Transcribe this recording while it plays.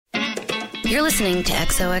You're listening to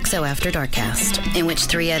XOXO After Darkcast, in which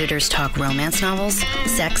 3 editors talk romance novels,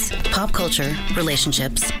 sex, pop culture,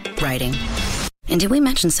 relationships, writing. And did we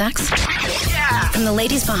mention sex? Yeah! From the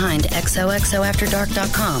ladies behind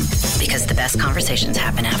XOXOAfterDark.com, because the best conversations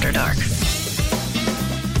happen after dark.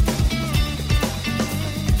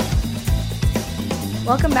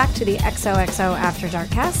 Welcome back to the XOXO After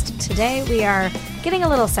Darkcast. Today we are getting a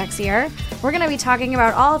little sexier. We're going to be talking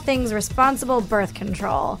about all things responsible birth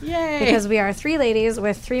control. Yay! Because we are 3 ladies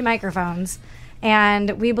with 3 microphones.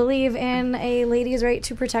 And we believe in a lady's right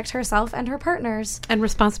to protect herself and her partners. And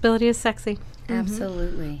responsibility is sexy.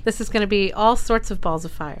 Absolutely. This is going to be all sorts of balls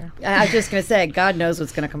of fire. I was just going to say, God knows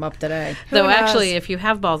what's going to come up today. Though knows? actually, if you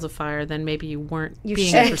have balls of fire, then maybe you weren't being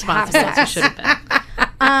shouldn't as responsible have as you should have been.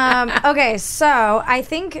 Okay, so I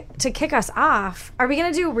think to kick us off, are we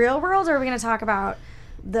going to do real world or are we going to talk about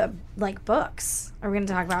the books? Are we going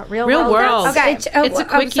to talk about real world? Okay. It's a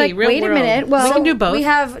quickie. Real wait world. a minute. Well, we can do both. We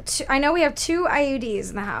have I know we have 2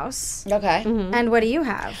 IUDs in the house. Okay. Mm-hmm. And what do you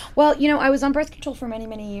have? Well, I was on birth control for many,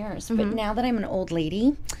 many years. But now that I'm an old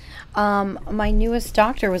lady, my newest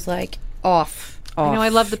doctor was like, off. I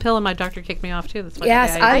love the pill, and my doctor kicked me off, too. That's why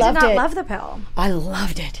Yes, I loved did not it. love the pill. I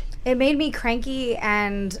loved it. It made me cranky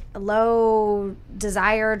and low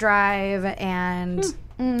desire drive and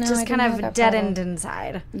just kind of deadened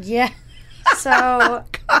inside. Yeah. So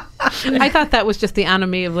I thought that was just the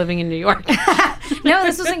enemy of living in New York. no,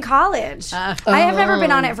 this was in college. I have never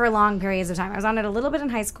been on it for long periods of time. I was on it a little bit in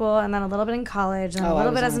high school and then a little bit in college and a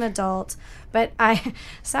little bit as an adult. But I,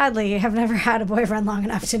 sadly, have never had a boyfriend long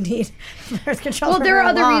enough to need birth control. Well, for there are very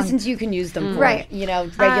other long. reasons you can use them for, Right.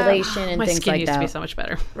 regulation and My things skin like used that. to be so much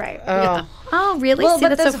better. Right. Oh, really? Well, See, but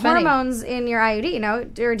that's there's so funny. hormones in your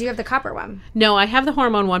IUD, or do you have the copper one? No, I have the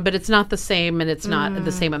hormone one, but it's not the same, and it's not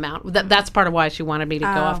the same amount. That's part of why she wanted me to go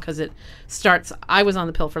off, because it starts. I was on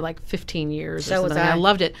the pill for like 15 years or So was something. I. I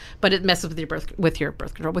loved it, but it messes with your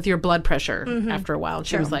birth control, with your blood pressure after a while. And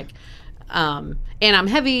she was like, and I'm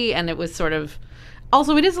heavy, and it was sort of.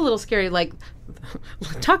 Also, it is a little scary. Like,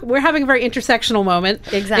 we're having a very intersectional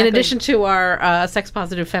moment. Exactly. In addition to our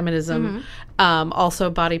sex-positive feminism, also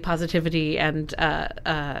body positivity and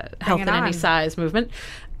health in any on. size movement.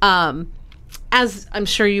 As I'm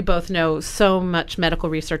sure you both know, so much medical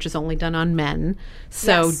research is only done on men.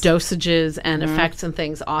 So Yes. dosages and effects and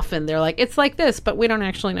things, often they're like, it's like this, but we don't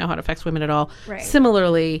actually know how it affects women at all. Right.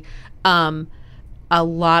 Similarly, a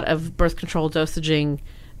lot of birth control dosaging,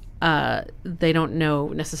 they don't know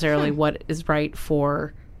necessarily what is right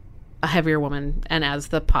for a heavier woman. And as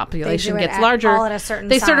the population They do it gets larger, all at a certain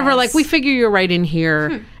they sort of are size. like, we figure you're right in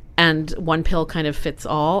here. And one pill kind of fits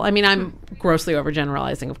all. I mean, I'm grossly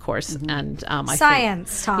overgeneralizing, of course. And I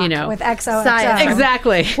Science talk think, with XOXO. Science.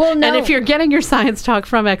 exactly. Well, no. And if you're getting your science talk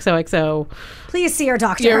from XOXO, Please see your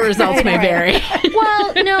doctor. your results may vary.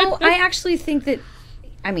 Well, no, I actually think that,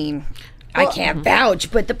 I can't vouch,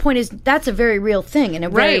 but the point is that's a very real thing and a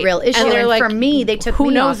very Right. real issue. And they're like, for me, they took who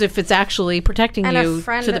me knows off. if it's actually protecting And a you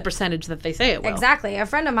friend- to the percentage that they say it will. Exactly. A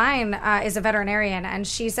friend of mine is a veterinarian, and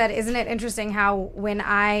she said, isn't it interesting how when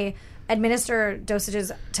I administer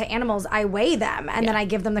dosages to animals, I weigh them, and then I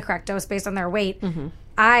give them the correct dose based on their weight.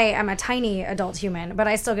 I am a tiny adult human, but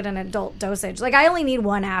I still get an adult dosage. Like, I only need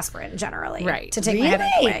 1 aspirin, generally, Right. to take my headache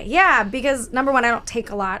away. Yeah, because, number 1, I don't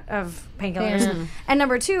take a lot of painkillers. And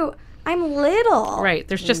number 2, I'm little. Right.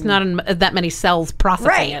 There's just not that many cells processing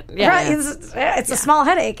Right. it. Yeah, Right. yeah. It's a small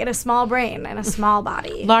headache in a small brain and a small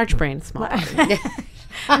body. Large brain, small body.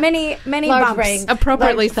 many Large bumps. brain.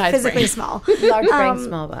 Appropriately sized Physically brain. small. Large brain,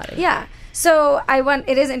 small body. Yeah. So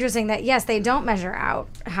it is interesting that, yes, they don't measure out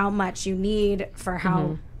how much you need for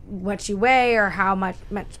how what you weigh or how much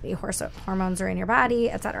hormones are in your body,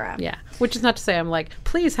 etc. Yeah. Which is not to say I'm like,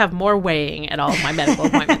 please have more weighing at all of my medical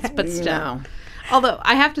appointments, but still. No. Although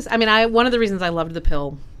I have to, one of the reasons I loved the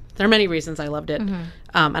pill, there are many reasons I loved it, and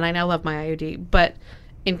I now love my IUD, but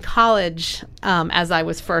in college, as I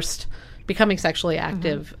was first becoming sexually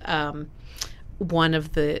active, one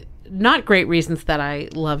of the not great reasons that I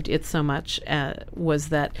loved it so much was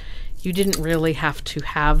that you didn't really have to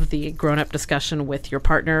have the grown-up discussion with your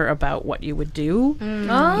partner about what you would do,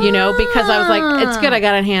 because I was like, it's good, I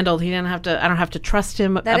got it handled. I don't have to trust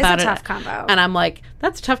him That about is it. a tough convo. And I'm like,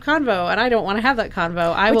 that's a tough convo, and I don't want to have that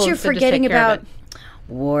convo. But you're just forgetting take care of about it.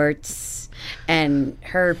 warts and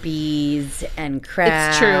herpes and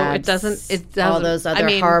crabs. It's true. It doesn't. All those other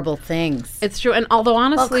horrible things. It's true. And although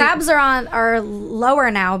honestly, crabs are lower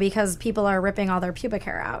now because people are ripping all their pubic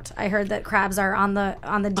hair out. I heard that crabs are on the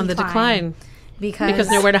decline. decline because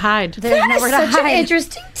nowhere to hide. there's nowhere to Such an hide.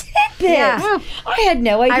 interesting tidbit. it. Yeah. I had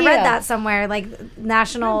no idea. I read that somewhere. Like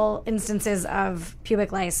national instances of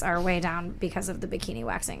pubic lice are way down because of the bikini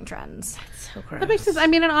waxing trends. So gross. That makes sense. I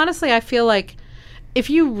mean, and honestly, I feel like if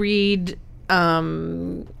you read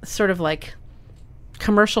sort of like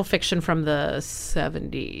commercial fiction from the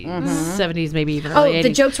 70s, maybe even early 80s. The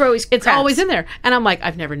jokes were always It's crabs. always in there. And I'm like,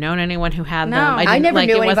 I've never known anyone who had No. them. I didn't- never like,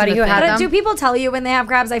 knew it wasn't anybody a who thing. had them. Do people tell you when they have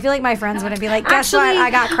crabs? I feel like my friends wouldn't be like, guess what? Actually- I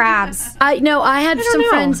got crabs. I had some know.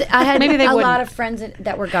 friends. I had Maybe they a wouldn't. lot of friends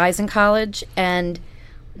that were guys in college, and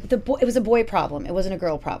it was a boy problem. It wasn't a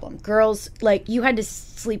girl problem. Girls, like, you had to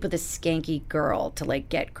sleep with a skanky girl to like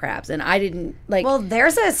get crabs, and I didn't like. Well,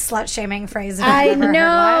 there's a slut shaming phrase. If I I've ever heard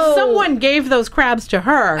know. one. Someone gave those crabs to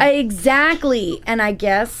her. Exactly. And I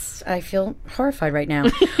guess I feel horrified right now.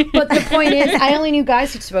 But the point is, I only knew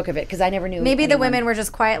guys who spoke of it because I never knew. Maybe the anyone. women were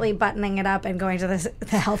just quietly buttoning it up and going to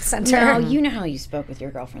the health center. No, you know how you spoke with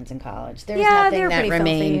your girlfriends in college. There was Yeah, nothing they were that pretty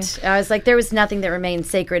remained. filthy. I was like, there was nothing that remained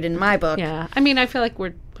sacred in my book. Yeah, I mean, I feel like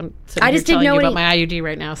I'm sitting I here just didn't telling know you any- about my IUD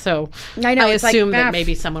right now, so I know, I it's like, assume that ah.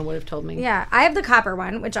 maybe someone would have told me. Yeah, I have the copper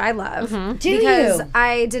one, which I love. Do because you?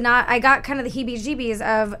 I did not. I got kind of the heebie-jeebies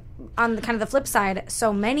of, on the kind of the flip side,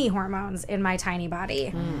 so many hormones in my tiny body,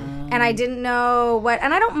 and I didn't know what.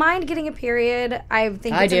 And I don't mind getting a period. I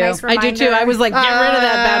think I it's do. a nice I reminder. do too. I was like, get rid of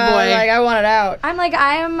that bad boy. Like, I want it out. I'm like,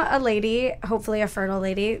 I am a lady, hopefully a fertile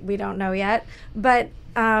lady. We don't know yet, but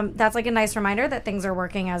that's like a nice reminder that things are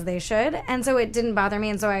working as they should, and so it didn't bother me.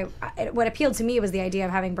 And so what appealed to me was the idea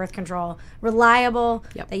of having birth control reliable,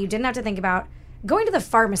 that you didn't have to think about. Going to the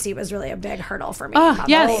pharmacy was really a big hurdle for me. Oh,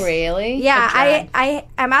 yes. Oh, really? Yeah, A drag. I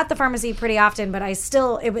am at the pharmacy pretty often, but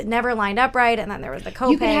it would never lined up right, and then there was the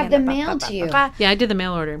copay. You could have and them the mailed to you. Yeah, I did the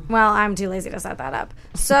mail order. Well, I'm too lazy to set that up.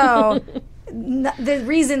 So the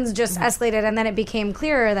reasons just escalated, and then it became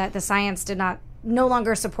clearer that the science no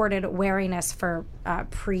longer supported wariness for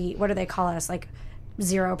what do they call us, like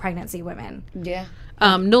zero pregnancy women. Yeah.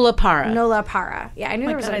 Nullipara. Nulipara. Yeah, I knew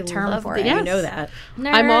there was a term for it. Yes. You know that.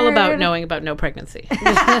 I'm all about Nerd. knowing about no pregnancy.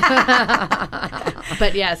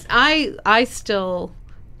 But yes, I still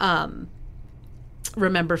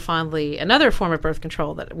remember fondly another form of birth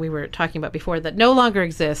control that we were talking about before that no longer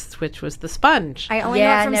exists, which was the sponge. I only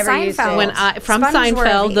Yeah, know it from never used it. Seinfeld. When from Sponge-worthy.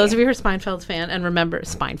 Seinfeld, those of you who are Seinfeld fan and remember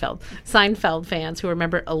Seinfeld fans who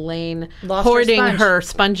remember Elaine Lost her hoarding sponge. her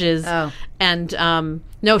sponges, Oh. and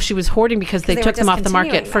no, she was hoarding because they they took were them off the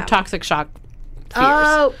market discontinuing for them. toxic shock fears.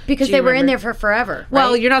 Oh, because Do you they were in remember? there for forever.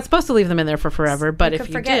 Well, right? you're not supposed to leave them in there for forever, but if Could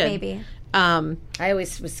you forget, did, maybe. I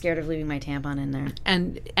always was scared of leaving my tampon in there.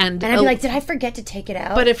 and And I'd be like, did I forget to take it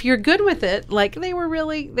out? but if you're good with it, like they were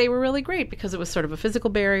really great because it was sort of a physical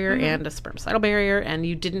barrier and a spermicidal barrier, and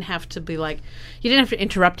you didn't have to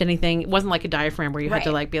interrupt anything. It wasn't like a diaphragm where you had to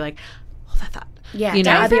Right. like be like, hold that thought. Yeah, you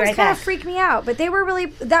know. I'll be Diaphragms right kind back. of freaked me out, but they were really.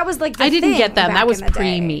 That was like the I didn't thing get that. back That was in the day.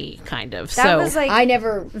 pre-me, kind of. That so was like I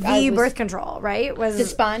never. I the was- birth control, right? Was The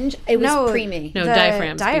sponge? It was no pre-me. No, the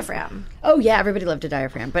diaphragms diaphragm. Oh, yeah, everybody loved a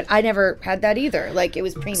diaphragm. But I never had that either. Like, it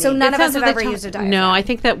was pre-me. So none It of us says have at the ever top- used a diaphragm. No, I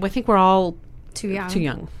think we're all too young. too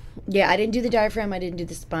young. Yeah, I didn't do the diaphragm. I didn't do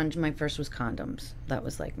the sponge. My first was condoms. That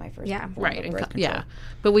was like my first. Yeah. form Right. of And birth control. yeah.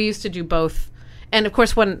 But we used to do both. And of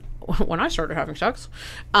course, when I started having sex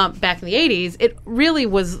back in the 80s, it really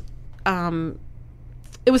was,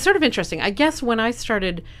 it was sort of interesting. I guess when I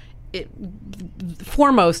started,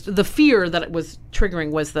 foremost, the fear that it was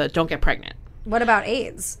triggering was the don't get pregnant. What about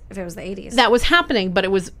AIDS? If it was the 80s, That was happening, but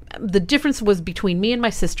the difference was between me and my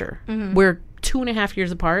sister. We're 2.5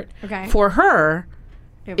 years apart. Okay. For her,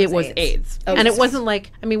 it was AIDS. And it so- wasn't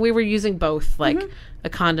like, I mean, we were using both, like a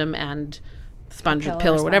condom and sponge or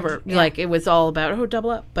pill or whatever. sponge, yeah. Like, it was all about,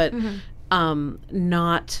 double up. But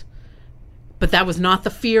but that was not the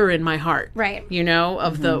fear in my heart. Right. You know,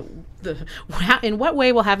 of the in what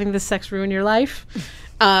way will having this sex ruin your life?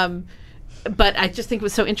 But I just think it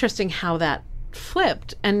was so interesting how that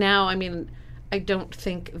flipped. And now, I mean, I don't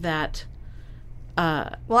think that...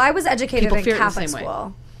 well, I was educated People in fear it the Catholic same way.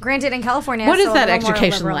 school. Granted, in California, What it's is a that little more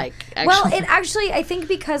education liberal. like, Well, actually? it actually, I think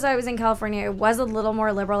because I was in California, it was a little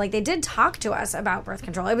more liberal. Like they did talk to us about birth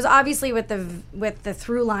control. It was obviously with the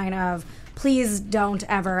through line of please don't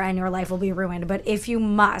ever, and your life will be ruined. But if you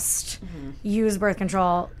must use birth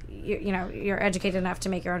control, you know you're educated enough to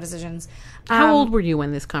make your own decisions. How old were you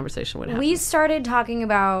when this conversation would happen? We started talking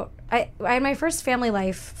about. I had my first family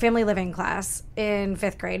living class in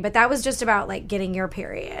 5th grade, but that was just about like getting your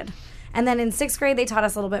period. And then in 6th grade, they taught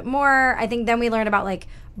us a little bit more. I think then we learned about like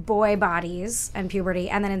boy bodies and puberty.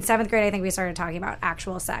 And then in 7th grade, I think we started talking about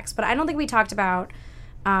actual sex. But I don't think we talked about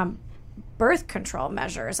birth control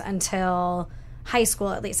measures until high school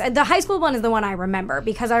at least. The high school one is the one I remember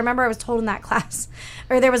because I remember I was told in that class,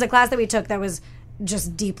 or there was a class that we took that was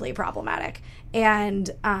just deeply problematic. And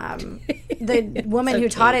the woman who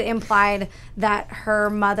taught it implied that her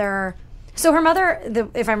mother... So her mother,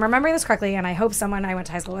 if I'm remembering this correctly, and I hope someone I went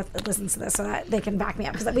to high school with listens to this so that they can back me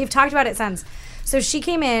up, because we've talked about it since. So she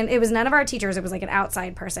came in. It was none of our teachers. It was like an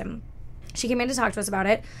outside person. She came in to talk to us about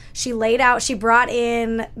it. She laid out, she brought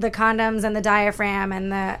in the condoms and the diaphragm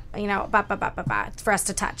and the, for us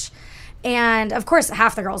to touch. And of course,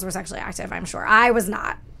 half the girls were sexually active, I'm sure. I was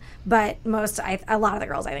not, but a lot of the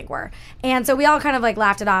girls I think were. And so we all kind of like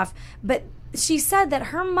laughed it off. But she said that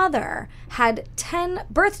her mother had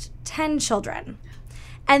birthed 10 children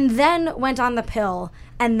and then went on the pill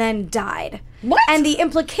and then died. What? And the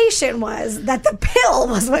implication was that the pill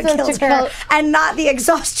was what killed her and not the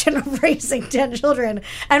exhaustion of raising 10 children.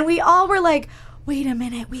 And we all were like, wait a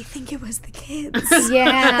minute, we think it was the kids.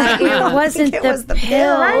 Yeah, it wasn't the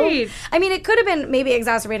pill. Right. I mean, it could have been maybe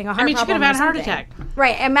exacerbating a heart problem. She could have had a heart something. attack.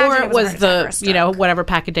 Right. Imagine Or it was a heart attack or a stroke. whatever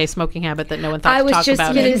pack-a-day smoking habit that no one thought I to was talk just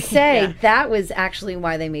about. going to say that was actually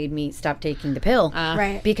why they made me stop taking the pill.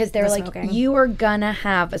 Right. Because they were like, smoking. you are going to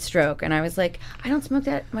have a stroke. And I was like, I don't smoke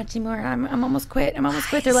that much anymore. I'm almost quit.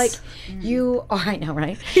 They're like, you are, I know,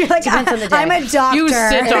 right? You're like, Depends on the day. I'm a doctor. You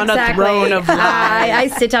sit on a throne of lies. I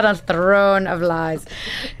sit on a throne of lies.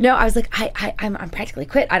 No, I was like, I'm practically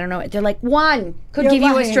quit. I don't know. They're like, one could You're give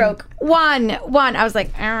you a lying. stroke. One. I was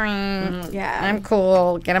like, yeah, I'm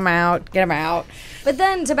cool. Get him out. But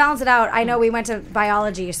then to balance it out, I know we went to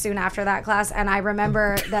biology soon after that class, and I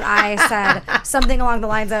remember that I said something along the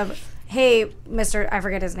lines of, hey, Mr. I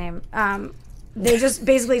forget his name. They just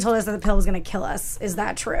basically told us that the pill was going to kill us. Is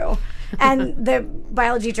that true? And the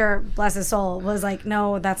biology teacher, bless his soul, was like,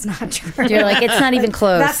 no, that's not true. You're like, it's not even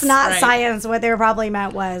close. That's not Right. science. What they probably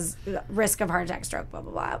meant was risk of heart attack, stroke, blah,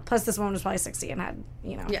 blah, blah. Plus, this woman was probably 60 and had,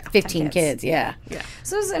 15 10 kids. Yeah.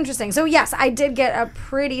 So it was interesting. So, yes, I did get a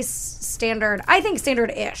pretty standard, I think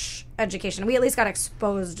standard-ish education. We at least got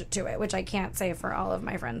exposed to it, which I can't say for all of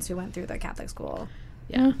my friends who went through the Catholic school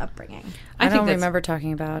upbringing. I think don't that's- remember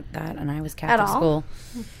talking about that, and I was Catholic At all? school.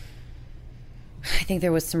 I think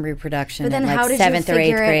there was some reproduction But then in like how did 7th you or 8th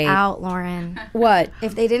figure grade. it out, Lauren? What?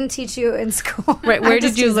 If they didn't teach you in school. Right, where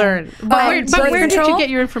did you learn? But birth where did you control? get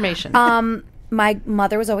your information? My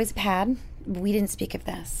mother was always a pad. We didn't speak of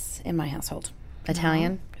this in my household.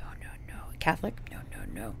 Italian? No. Catholic?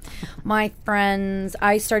 No. My friends,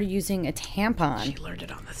 I started using a tampon. She learned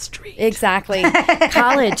it on the street. Exactly.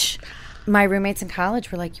 College. My roommates in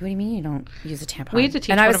college were like, what do you mean you don't use a tampon? We had to teach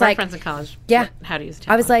and I one was of our like, friends in college how to use a tampon.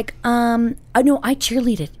 I was like, no, I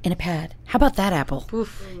cheerleaded in a pad. How about that, Apple?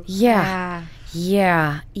 Oof. Yeah.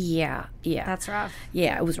 That's rough.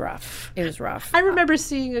 Yeah, it was rough. I remember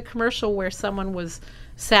seeing a commercial where someone was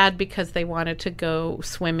sad because they wanted to go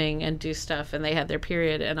swimming and do stuff and they had their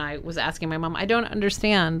period, and I was asking my mom, I don't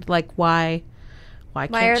understand, like, why are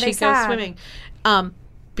can't they she go sad? swimming?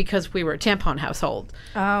 Because we were a tampon household.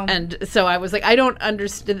 Oh. And so I was like, I don't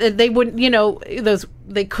understand. They wouldn't,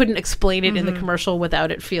 they couldn't explain it in the commercial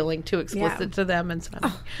without it feeling too explicit to them. And so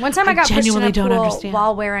One time I got pushed in genuinely a don't pool understand.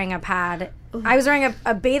 while wearing a pad. I was wearing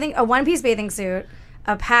a one-piece bathing suit,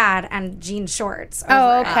 a pad, and jean shorts.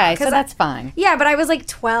 Oh, over it. okay. So 'Cause that's fine. Yeah, but I was like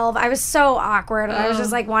 12. I was so awkward. I was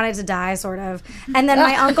just like wanted to die, sort of. And then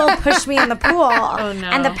my uncle pushed me in the pool. Oh, no.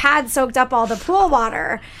 And the pad soaked up all the pool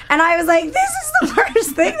water. And I was like, this is the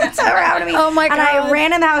worst thing that's ever happened to me. Oh, my And I God.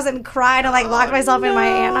 ran in the house and cried and like locked myself in my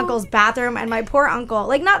aunt and uncle's bathroom. And my poor uncle,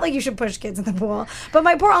 like not like you should push kids in the pool, but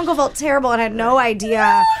my poor uncle felt terrible and had no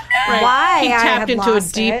idea why he I tapped had into a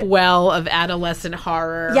lost deep it. well of adolescent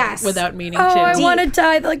horror Yes. without meaning Oh, to. I want to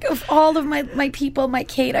die. Like, of all of my people, my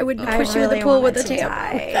Kate, I would push you in the pool with a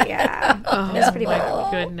tampon. Yeah. That's pretty bad. Oh,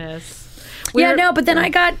 goodness. Yeah, no, but then I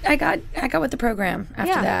got with the program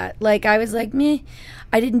after Yeah. that. Like, I was like, meh.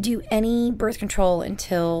 I didn't do any birth control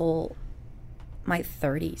until my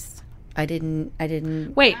 30s. I didn't.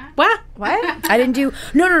 Wait, what? What? I didn't do.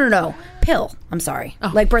 No. Pill. I'm sorry.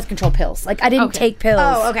 Like birth control pills. Like I didn't take pills.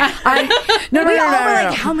 Oh, okay. No. We all were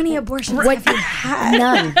like, how many abortions have you had?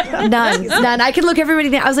 None. I can look everybody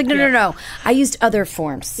down. I was like, no. I used other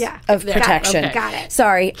forms of protection. Okay. Got it.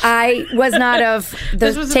 Sorry, I was not of the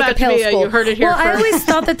This was take about a to pill be a school. you heard it here well, I first. always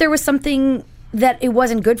thought that there was something that it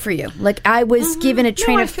wasn't good for you. Like I was given a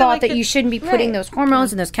train I of feel thought like that you shouldn't be putting Right. those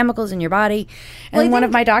hormones and those chemicals in your body. And I one of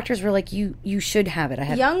think my doctors were like, you should have it. I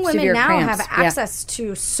had Young women severe now cramps. have Yeah. access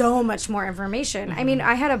to so much more information. I mean,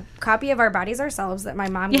 I had a copy of Our Bodies Ourselves that my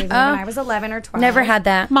mom gave me when I was 11 or 12. Never had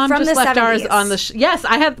that. Mom From just the left ours 70s. on the.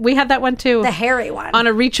 Yes, we had that one too. The hairy one. on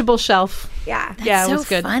a reachable shelf. Yeah. Yeah, so it was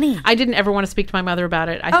good. funny. I didn't ever want to speak to my mother about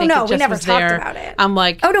it. I think no, it we just never was talked there. about it. I'm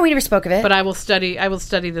like, Oh no, we never spoke of it. but I will study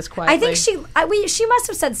this quietly. I think she must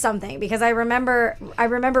have said something because I remember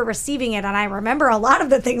receiving it and I remember a lot of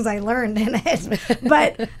the things I learned in it,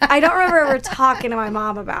 but I don't remember ever talking to my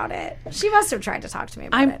mom about it. She must have tried to talk to me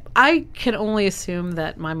about it. I can only assume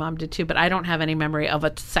that my mom did too, but I don't have any memory of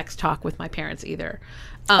a sex talk with my parents either.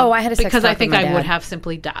 I had a sex because talk I think with my I would dad. have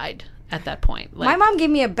simply died at that point. Like, My mom gave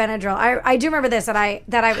me a Benadryl. I do remember this that I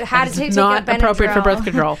had to take not a Benadryl appropriate for birth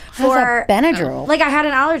control. for Benadryl. Like I had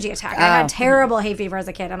an allergy attack. I had terrible hay fever as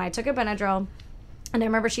a kid, and I took a Benadryl. And I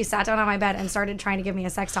remember she sat down on my bed and started trying to give me a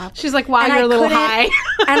sex talk. She's like, "Wow, And you're I a little couldn't- high."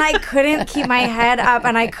 And I couldn't keep my head up,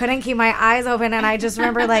 and I couldn't keep my eyes open, and I just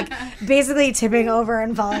remember like basically tipping over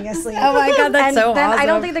and falling asleep. Oh my God, that's and so then I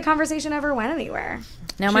don't awesome. think the conversation ever went anywhere.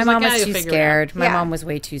 No, my She's mom like, was "Yeah, too you'll figure it scared. My Yeah. mom was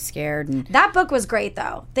way too scared. And That book was great,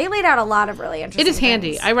 though. They laid out a lot of really interesting. It is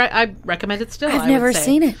handy. things. I recommend it still. I've I never would say.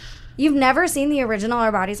 seen it. You've never seen the original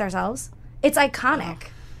Our Bodies Ourselves? It's iconic.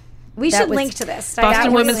 We That should was- link to this. Boston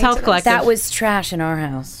Diane, Women's link to Health this. Collective. That was trash in our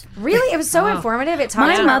house. Really, it was so informative. It talked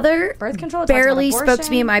My about mother birth control. It talked about barely spoke to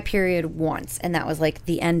abortion. me in my period once, and that was like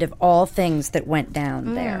the end of all things that went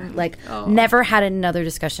down there. Like, never had another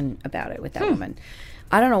discussion about it with that woman.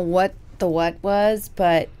 I don't know what the what was,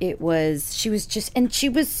 but it was, she was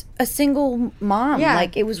a single mom. Yeah.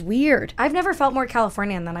 Like, it was weird. I've never felt more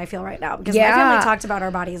Californian than I feel right now because my Yeah. family talked about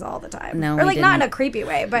our bodies all the time. No, or we like not in didn't. a creepy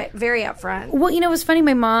way, but very upfront. Well, it was funny.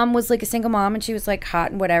 My mom was like a single mom, and she was like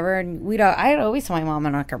hot and whatever. And I'd always saw my mom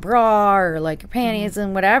in like her bra or like her panties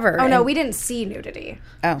and whatever. Oh no, And- we didn't see nudity.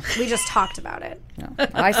 Oh, We just talked about it. no.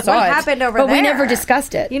 I saw What it. happened over but there? we never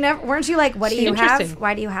discussed it. You never weren't you like, what do you have? Interesting.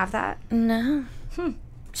 Why do you have that? No.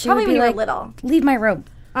 She Probably would when be you were like, little. Leave my room.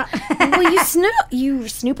 Well, you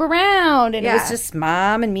snoop around, and it Yeah. was just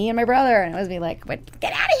mom and me and my brother, and it was me like, "What?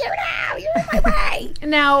 Get out of here now! You're in my way."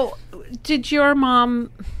 Now, did your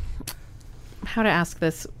mom? How to ask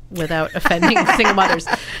this without offending single mothers?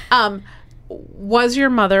 Was your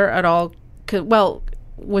mother at all? Well,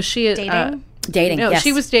 was she Dating? Dating. No, yes.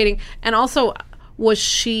 she was dating, and also was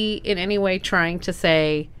she in any way trying to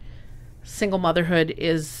say single motherhood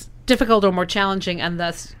is difficult or more challenging, and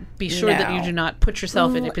thus be sure that you No. do not put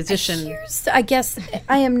yourself in a position? I guess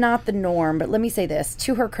I am not the norm, but let me say this: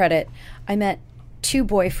 to her credit, I met 2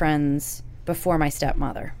 boyfriends before my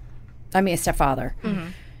stepfather.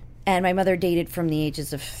 And my mother dated from the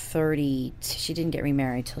ages of 30. She didn't get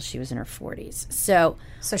remarried till she was in her 40s. So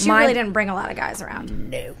So she really didn't bring a lot of guys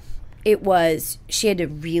around. No. It was, she had to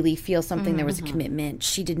really feel something. There was a commitment.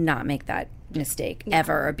 She did not make that mistake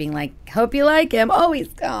ever of being like, hope you like him. Oh, he's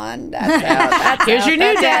gone. That's out. That's Here's out. your new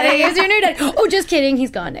That's out. daddy. Here's your new daddy. Oh, just kidding.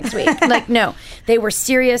 He's gone next week. Like, no. They were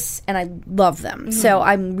serious, and I love them. So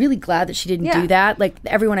I'm really glad that she didn't Yeah. do that. Like,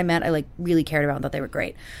 everyone I met, I like really cared about and thought they were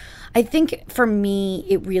great. I think for me,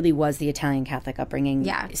 it really was the Italian Catholic upbringing.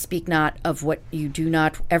 Yeah. Speak not of what you do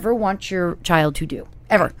not ever want your child to do.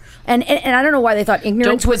 Ever. And I don't know why they thought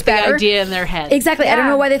ignorance Don't was put the better. idea in their head. Exactly. I don't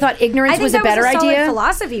Yeah. know why they thought ignorance I think was a that better was a solid idea.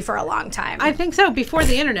 philosophy for a long time. I think so. Before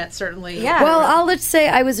the internet, certainly. Yeah. Well, I'll just say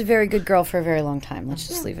I was a very good girl for a very long time. Let's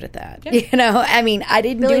just leave it at that. You know, I mean, I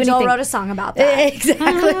didn't do Billy anything. Joel wrote a song about that.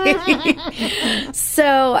 Exactly.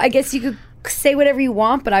 So I guess you could say whatever you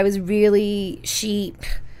want, but I was really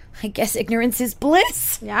I guess ignorance is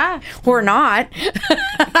bliss. Yeah. Or not.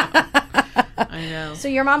 I know. So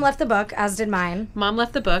your mom left the book, as did mine. Mom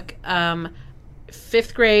left the book.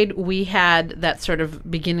 5th grade, we had that sort of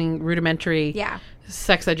beginning rudimentary Yeah.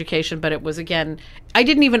 sex education, but it was, again, I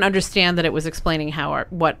didn't even understand that it was explaining how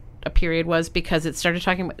what a period was, because it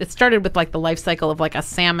started with like the life cycle of like a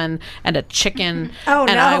salmon and a chicken. Oh,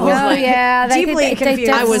 and no. I was Oh, like, yeah, deeply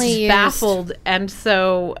confused. I was definitely used- baffled. And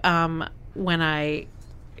so when I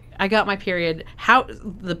got my period,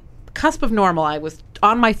 the cusp of normal, I was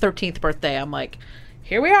on my 13th birthday. I'm like,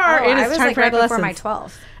 here we are. Oh, it is I was time like for right before adolescence. my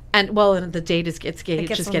 12th. And the date is it's gets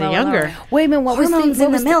just lower getting and younger. lower. Wait a minute, what Hormones was the,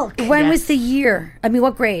 in what the was milk. When Yes. was the year? I mean,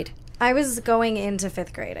 what grade? I was going into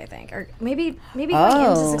 5th grade, I think. Or maybe going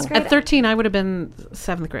Oh. into 6th grade. At 13, I would have been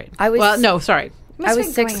 7th grade. I was- Well, no, sorry. Must I have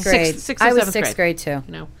was been 6th going- grade. Sixth or I was 7th 6th grade too.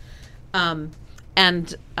 You know,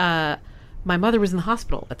 and my mother was in the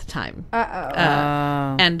hospital at the time.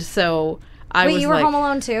 And so I Wait, was you were like, Home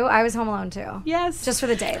Alone too? I was Home Alone too. yes, Just for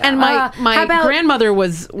the day, though. And how my about grandmother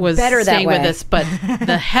was better that staying with way? us, but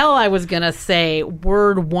the hell I was gonna say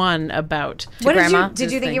word one about. What grandma?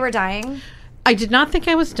 did you think you were dying? I did not think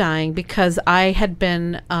I was dying because I had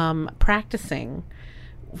been practicing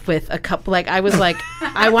with a couple. Like I was like,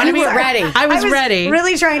 I want to be ready. I was ready.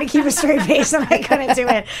 Really trying to keep a straight face, and I couldn't do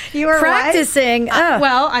it. You were practicing.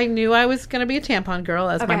 Well, I knew I was going to be a tampon girl,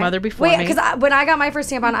 as my mother before me. Wait, because when I got my first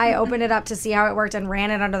tampon, I opened it up to see how it worked and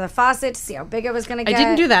ran it under the faucet to see how big it was going to get. I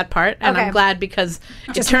didn't do that part, and Okay. I'm glad because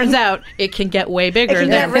it turns out it can get way bigger. can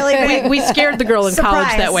get really big. We scared the girl in college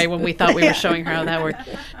Surprise. that way when we thought we were showing her how that worked.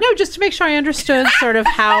 No, just to make sure I understood sort of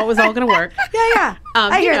how it was all going to work. Yeah.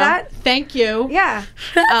 I you hear know, that. Thank you. Yeah.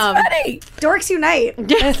 Funny. Dorks unite.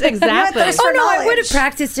 Yes, exactly. thirst Oh for no, I knowledge. would have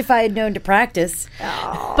practiced if I had known to practice.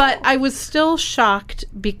 But I was still shocked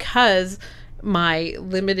because my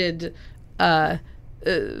limited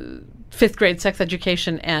fifth grade sex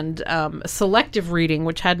education and selective reading,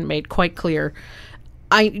 which hadn't made quite clear,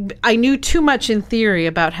 I knew too much in theory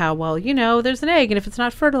about how, well, you know, there's an egg, and if it's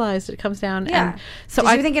not fertilized, it comes down. Yeah. And so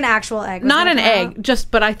Did you think an actual egg was not gonna an come egg, out?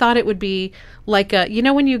 just, but I thought it would be like a, you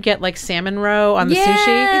know, when you get like salmon roe on the Yeah. sushi?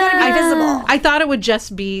 You gotta be visible. I thought it would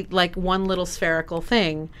just be like one little spherical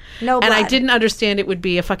thing. No And I blood. didn't understand it would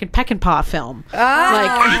be a fucking peck and paw film.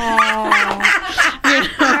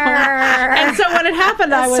 And so when it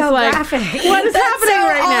happened, I was so like, graphic. what is happening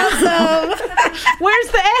right now? Where's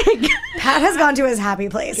the egg? Pat has gone to his happy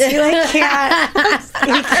place. He like can't.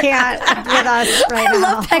 He can't with us right I now.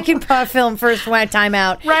 love Peck and Paw film first time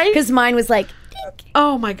out. Right? Because mine was like,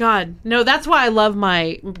 Oh my God. No, that's why I love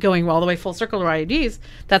my, going all the way full circle to IUDs,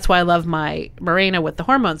 that's why I love my Mirena with the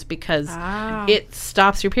hormones, because it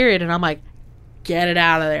stops your period, and I'm like, get it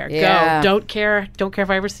out of there. Yeah. Go. Don't care if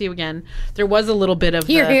I ever see you again. There was a little bit of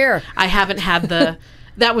Here. I haven't had the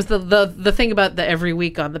that was the thing about the every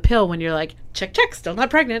week on the pill when you're like, check, still not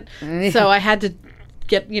pregnant. So I had to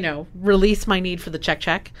get, release my need for the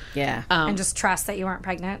check. yeah. And just trust that you weren't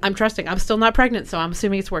pregnant. I'm trusting. I'm still not pregnant, so I'm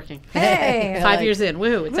assuming it's working. Hey. 5 years in.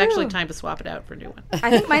 Woo. It's actually time to swap it out for a new one. I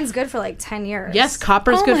think mine's good for like 10 years. Yes,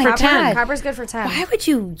 copper's Oh good my for God. 10. Copper's good for 10. Why would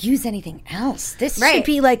you use anything else? This should Right.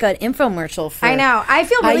 be like an infomercial for I know. I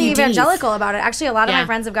feel really IUDs. evangelical about it. Actually, a lot of Yeah. my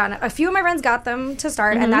friends have gotten it. A few of my friends got them to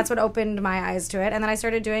start, and that's what opened my eyes to it. And then I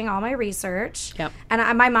started doing all my research. Yep.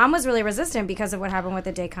 And my mom was really resistant because of what happened with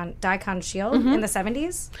the Daikon Shield in the 70s.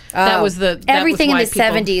 That was Everything in why the people-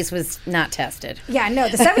 70s was not tested. Yeah, no,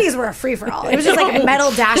 the 70s were a free-for-all. It was just like metal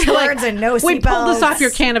dashboards and no seatbelts. We pulled this off your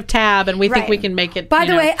can of Tab, and we think Right. we can make it. By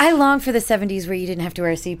the way, I long for the 70s where you didn't have to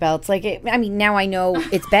wear seatbelts. Now I know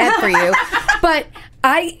it's bad for you, but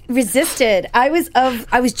I resisted. I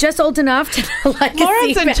was just old enough to like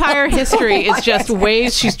Lauren's a seatbelt. entire history is just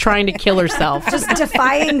ways she's trying to kill herself. just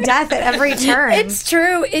defying death at every turn. It's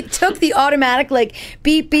true. It took the automatic like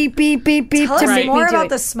beep beep beep beep beep Tell to us make more me do about it.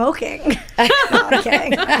 the smoking. No, I'm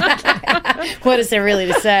kidding. What is there really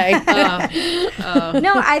to say?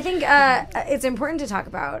 No, I think it's important to talk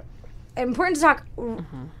about. Important to talk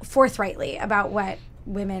forthrightly about what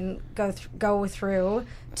women go through.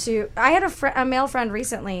 I had a male friend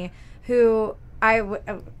recently who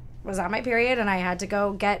was on my period, and I had to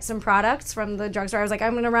go get some products from the drugstore. I was like,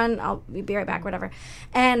 I'm going to run. I'll be right back, whatever.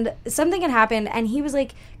 And something had happened, and he was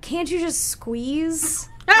like, can't you just squeeze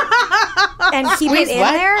and keep it in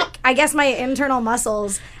what? there? I guess my internal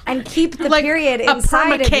muscles, and keep the Like period a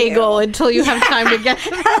inside of you. perma-kegel until you have time to get.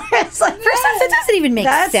 It's like, First off, that doesn't even make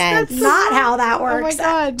that's sense. not how that works.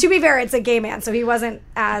 God. To be fair, it's a gay man, so he wasn't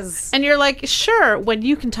as... And you're like, sure, when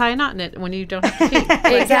you can tie a knot in it, when you don't have to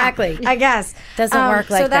pee. Exactly. I guess. Doesn't work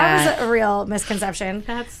like so that. that. was a real misconception.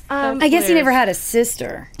 That's I guess he never had a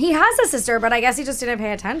sister. He has a sister, but I guess he just didn't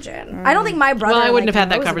pay attention. I don't think my brother... Well, I wouldn't like, have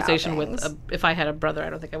had that knows about conversation with. things. If I had a brother, I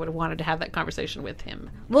don't think I would have wanted to have that conversation with him.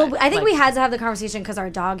 Well, I think Like- we had to have the conversation because our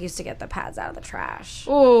dog used to get the pads out of the trash.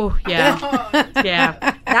 Oh yeah,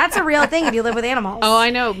 yeah. That's a real thing if you live with animals. Oh, I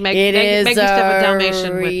know. Meg It is used to have a a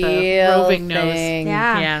Dalmatian with a real roving thing. nose.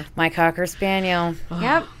 Yeah. Yeah. My Cocker Spaniel.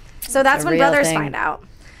 Yep. So that's a when real brothers thing. find out.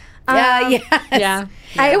 Yeah, Um, yes. Yeah.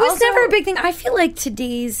 I It was also- never a big thing. I feel like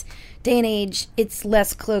today's day and age, it's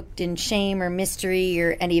less cloaked in shame or mystery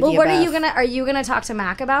or any of Well, the what above. are you gonna talk to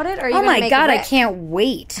Mac about it? Or are you Oh gonna my make god, I Rick? can't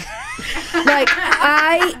wait. Like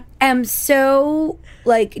I am so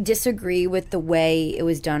disagree with the way it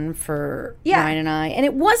was done for Yeah. Ryan and I. And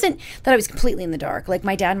it wasn't that I was completely in the dark. Like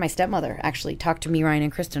my dad and my stepmother actually talked to me, Ryan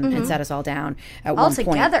and Kristen and sat us all down at all one point.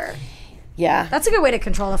 together. Yeah. That's a good way to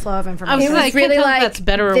control the flow of I information. was It like, was I can't really tell if like that's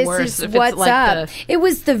better or this worse. is If what's it's like up. the It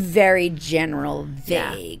was the very general,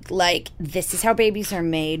 vague. Like this is how babies are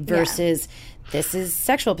made versus this is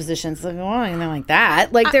sexual positions. Like, well, anything like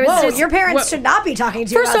that. Like there was Whoa, just, your parents should not be talking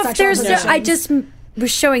to you first about off, sexual there's positions. I just was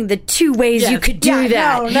showing the two ways you could do Yeah,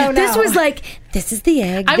 that. no. This was like this is the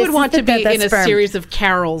egg. I this would is want the to be the in a sperm. series of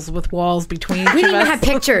carols with walls between We each of didn't even us. have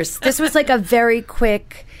pictures. This was like a very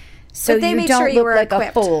quick. So But they you made don't sure you look were like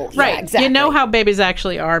equipped. a fool. Right. Yeah, exactly. You know how babies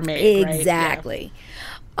actually are made. right? Exactly.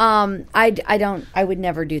 I would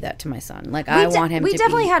never do that to my son. Like, I want him to be We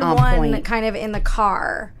definitely had on one point. kind of in the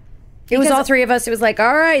car. It was because- all three of us. It was like,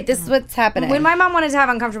 all right, this is what's happening. When my mom wanted to have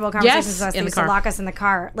uncomfortable conversations Yes, with us, they in the used to car. lock us in the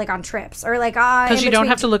car, like on trips, or like Because you don't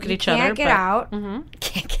have to look at each other. Can't get but- out.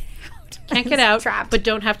 Can't get out. Can't get out, Trapped. but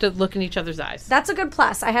don't have to look in each other's eyes. That's a good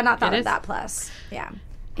plus. I had not thought It of is. that plus. Yeah.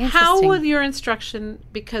 How Interesting. would your instruction,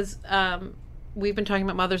 because we've been talking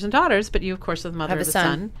about mothers and daughters, but you, of course, are the mother Have of a a son.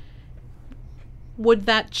 son. Would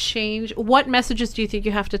that change? What messages do you think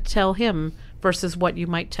you have to tell him versus what you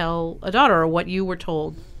might tell a daughter or what you were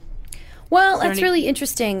told? Well, that's any- really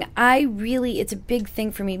interesting. It's a big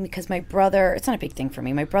thing for me because my brother, it's not a big thing for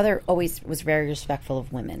me. My brother always was very respectful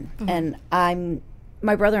of women. And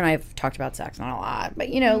my brother and I have talked about sex, not a lot, but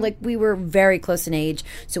like we were very close in age.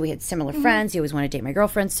 So we had similar friends. He always wanted to date my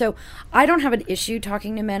girlfriend. So I don't have an issue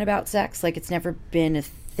talking to men about sex. Like, it's never been a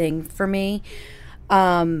thing for me.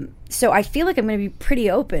 So I feel like I'm going to be pretty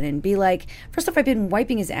open and be like, first off, I've been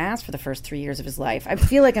wiping his ass for the first 3 years of his life. I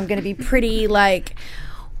feel like I'm going to be pretty like,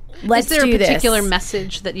 let's Is there do a particular this.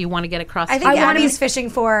 message that you want to get across? I to think him? Abby's fishing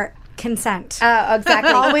for consent.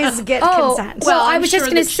 Exactly. Always get consent. Well, I'm I was sure just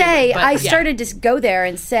going to that she say, would, but I yeah. started to go there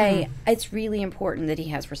and say, it's really important that he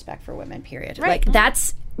has respect for women, period. Right. Like,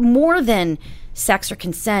 that's more than sex or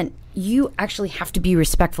consent. You actually have to be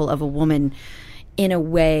respectful of a woman in a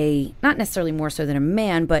way, not necessarily more so than a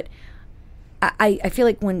man, but I feel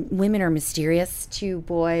like when women are mysterious to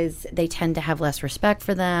boys, they tend to have less respect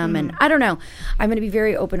for them. And I don't know. I'm going to be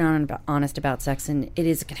very open and honest about sex, and it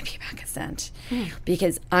is going to be about consent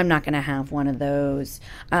because I'm not going to have one of those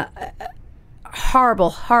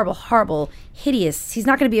horrible, hideous. He's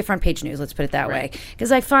not going to be a front page news, let's put it that way.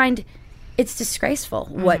 Because I find it's disgraceful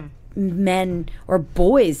what men or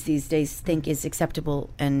boys these days think is acceptable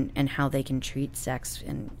and how they can treat sex.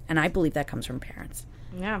 And I believe that comes from parents.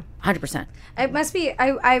 Yeah. 100%. It must be.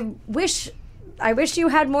 I wish you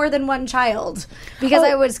had more than one child because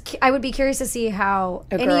I would be curious to see how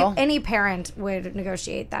girl? any parent would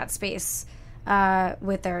negotiate that space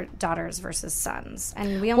with their daughters versus sons.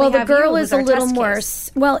 And we only Well, the have girl you, is who's a our little test more.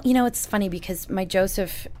 case. Well, it's funny because my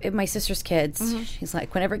sister's kids, she's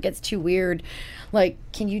like, whenever it gets too weird, like,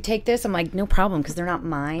 can you take this? I'm like, no problem, because they're not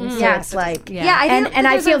mine. So Yeah. it's like, Yeah, I think and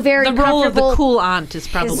I there's feel a- very The role of comfortable. the cool aunt is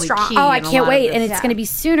probably strong. key. Oh, I in a can't lot wait, of and this. it's going to be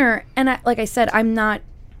sooner. And like I said, I'm not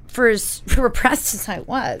for as repressed as I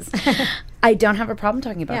was. I don't have a problem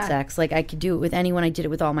talking about Yeah. sex. Like, I could do it with anyone. I did it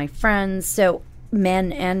with all my friends, so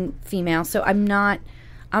men and female. So I'm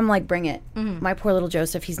like, bring it. My poor little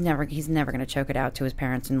Joseph, he's never going to choke it out to his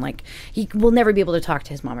parents, and like, he will never be able to talk to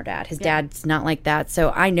his mom or dad. His dad's not like that. So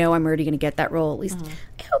I know I'm already going to get that role. At least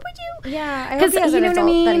I hope I do. Yeah, I hope Because he has you an know what I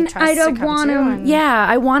adult that he mean. trusts I to don't come want to him. and- Yeah,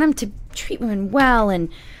 I want him to treat women well, and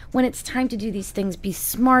when it's time to do these things, be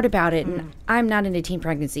smart about it. And I'm not into teen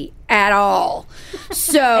pregnancy at all.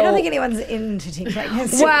 So I don't think anyone's into teen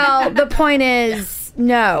pregnancy. well, the point is,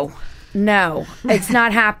 no, it's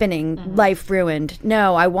not happening. Life ruined.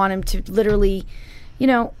 No, I want him to literally,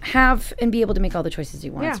 have and be able to make all the choices he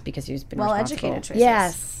wants Yeah. because he's been Well-educated responsible. choices.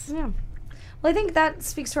 Yes. Yeah. Well, I think that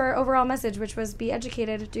speaks to our overall message, which was be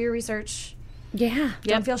educated, do your research, Yeah.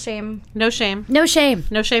 don't feel shame. No shame. No shame.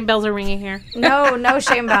 No shame bells are ringing here. No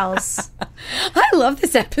shame bells. I love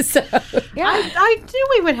this episode. Yeah. I knew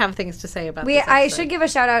we would have things to say about this. I episode. should give a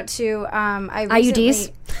shout out to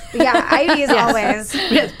IUDs? Yeah, IUDs always.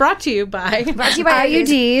 Yes, brought to you by. Brought to you by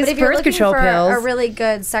IUDs, But if you're birth looking control for pills. a really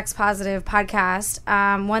good sex positive podcast,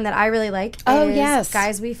 one that I really like Oh, is yes.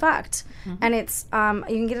 Guys We Fucked. And it's you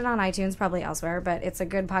can get it on iTunes, probably elsewhere, but it's a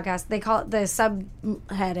good podcast. They call it, the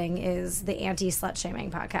subheading is the anti-slut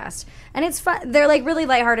shaming podcast. And it's fun. They're like really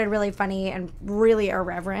lighthearted, really funny, and really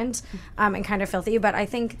irreverent, and kind of filthy, but I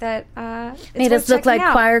think that it's Made worth us look checking like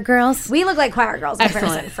out. choir girls. We look like choir girls in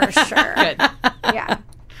person, Excellent. for sure. Good. Yeah.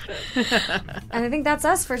 And I think that's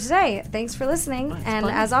us for today. Thanks for listening. And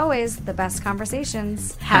as always, the best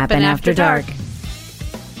conversations Happen after dark.